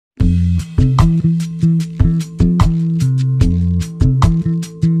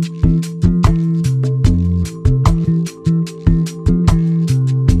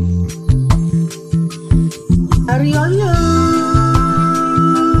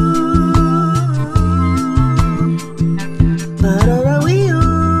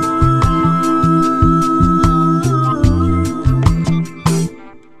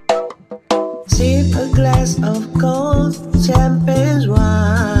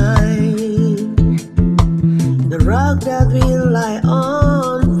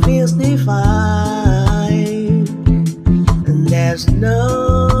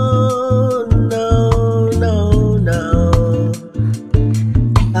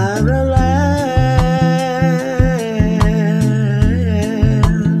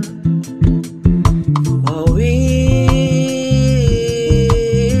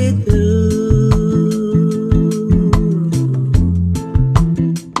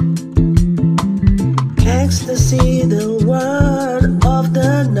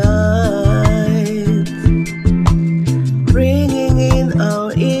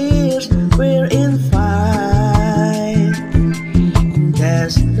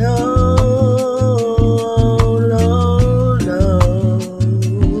There's no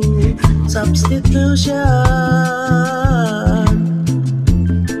substitution.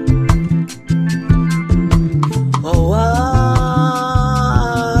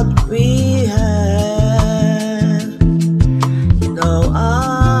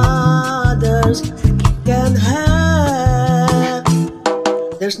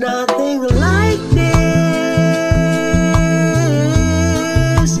 There's nothing like this.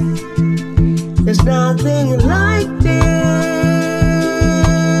 There's nothing like this.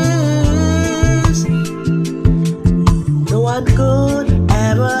 No one could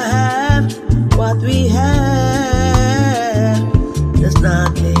ever have what we have. There's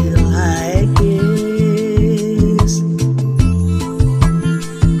nothing like this.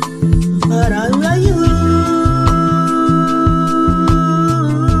 But I love you.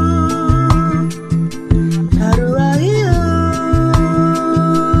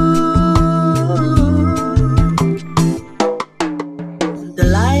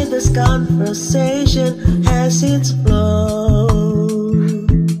 This conversation has its flow.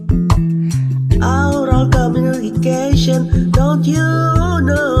 Oral communication, don't you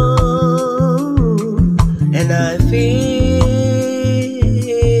know? And I feel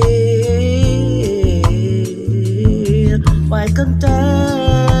quite content.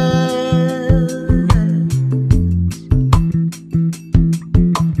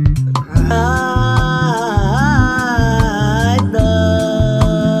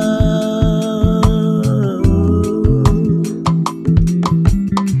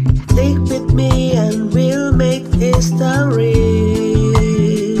 History,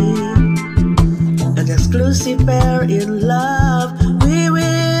 an exclusive pair in love we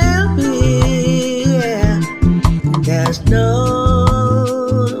will be. Yeah. There's no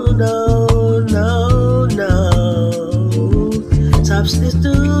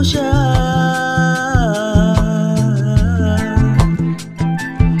substitution.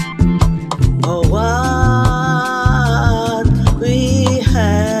 Oh, what we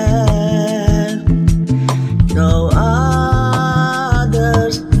have, no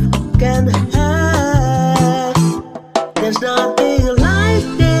others can have. There's nothing like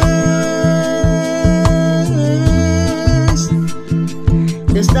this.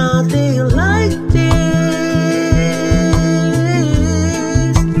 There's nothing like this.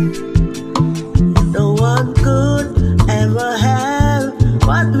 No one could ever have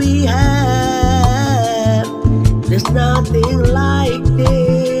what we have. There's nothing like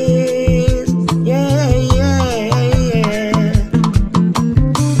this. Yeah, yeah, yeah.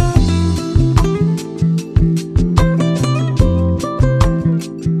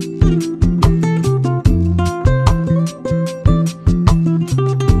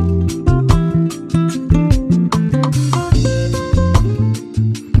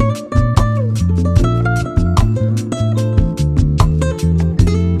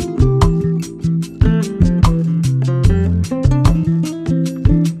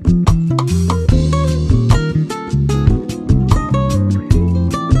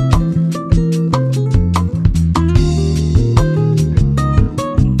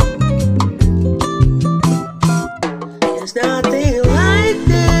 There's nothing like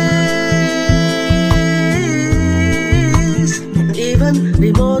this, even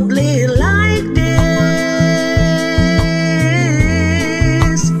remotely like this.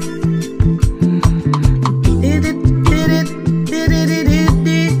 Did it,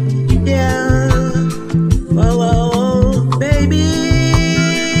 yeah. Whoa, whoa, baby.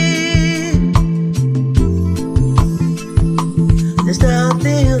 There's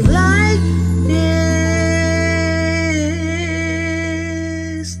nothing like